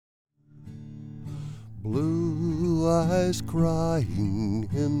Blue eyes crying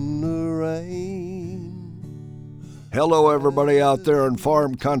in the rain. Hello, everybody out there in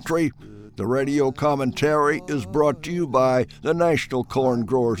farm country. The radio commentary is brought to you by the National Corn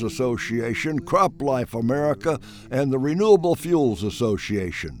Growers Association, CropLife America, and the Renewable Fuels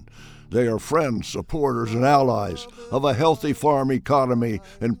Association. They are friends, supporters, and allies of a healthy farm economy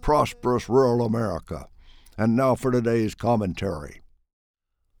in prosperous rural America. And now for today's commentary.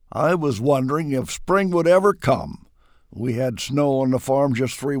 I was wondering if spring would ever come. We had snow on the farm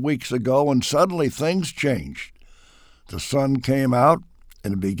just 3 weeks ago, and suddenly things changed. The sun came out,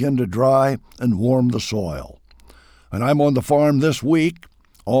 and it began to dry and warm the soil. And I'm on the farm this week.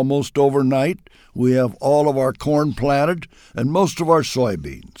 Almost overnight, we have all of our corn planted and most of our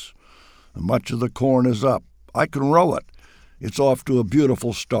soybeans. And much of the corn is up. I can row it. It's off to a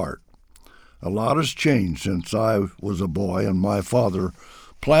beautiful start. A lot has changed since I was a boy, and my father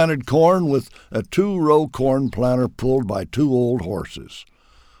planted corn with a 2-row corn planter pulled by 2 old horses.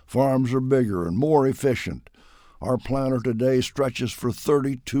 Farms are bigger and more efficient. Our planter today stretches for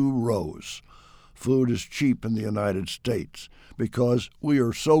 32 rows. Food is cheap in the United States because we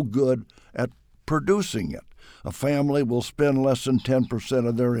are so good at producing it. A family will spend less than 10%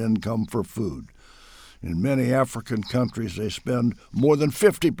 of their income for food. In many African countries, they spend more than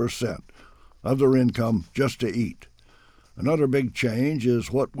 50% of their income just to eat. Another big change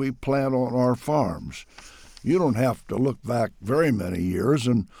is what we plant on our farms. You don't have to look back very many years,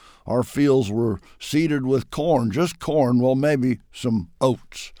 and our fields were seeded with corn, just corn, well, maybe some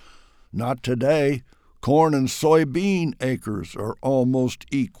oats. Not today. Corn and soybean acres are almost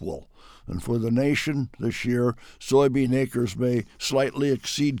equal. And for the nation this year, soybean acres may slightly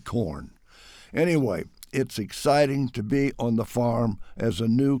exceed corn. Anyway, it's exciting to be on the farm as a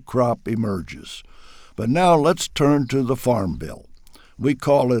new crop emerges. But now let's turn to the Farm Bill. We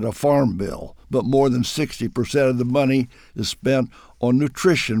call it a farm bill, but more than 60% of the money is spent on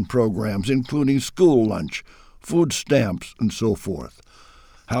nutrition programs, including school lunch, food stamps, and so forth.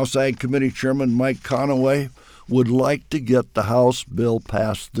 House Ag Committee Chairman Mike Conaway would like to get the House bill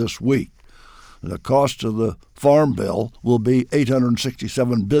passed this week. The cost of the Farm Bill will be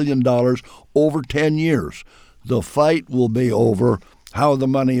 $867 billion over 10 years. The fight will be over how the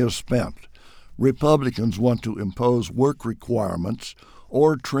money is spent. Republicans want to impose work requirements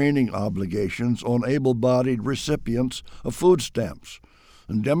or training obligations on able-bodied recipients of food stamps,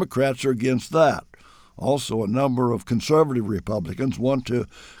 and Democrats are against that. Also, a number of conservative Republicans want to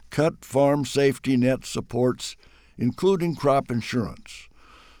cut farm safety net supports, including crop insurance.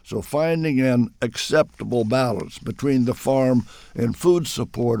 So finding an acceptable balance between the farm and food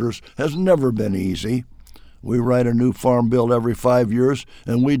supporters has never been easy. We write a new farm bill every 5 years,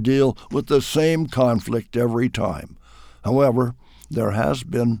 and we deal with the same conflict every time. However, there has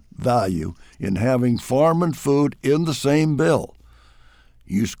been value in having farm and food in the same bill.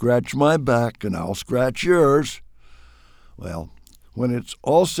 You scratch my back, and I'll scratch yours. Well, when it's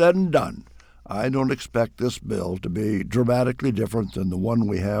all said and done, I don't expect this bill to be dramatically different than the one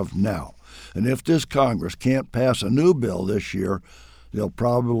we have now. And if this Congress can't pass a new bill this year, they'll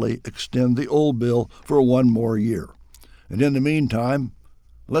probably extend the old bill for 1 more year. And in the meantime,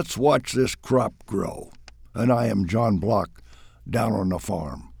 let's watch this crop grow. And I am John Block, down on the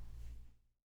farm.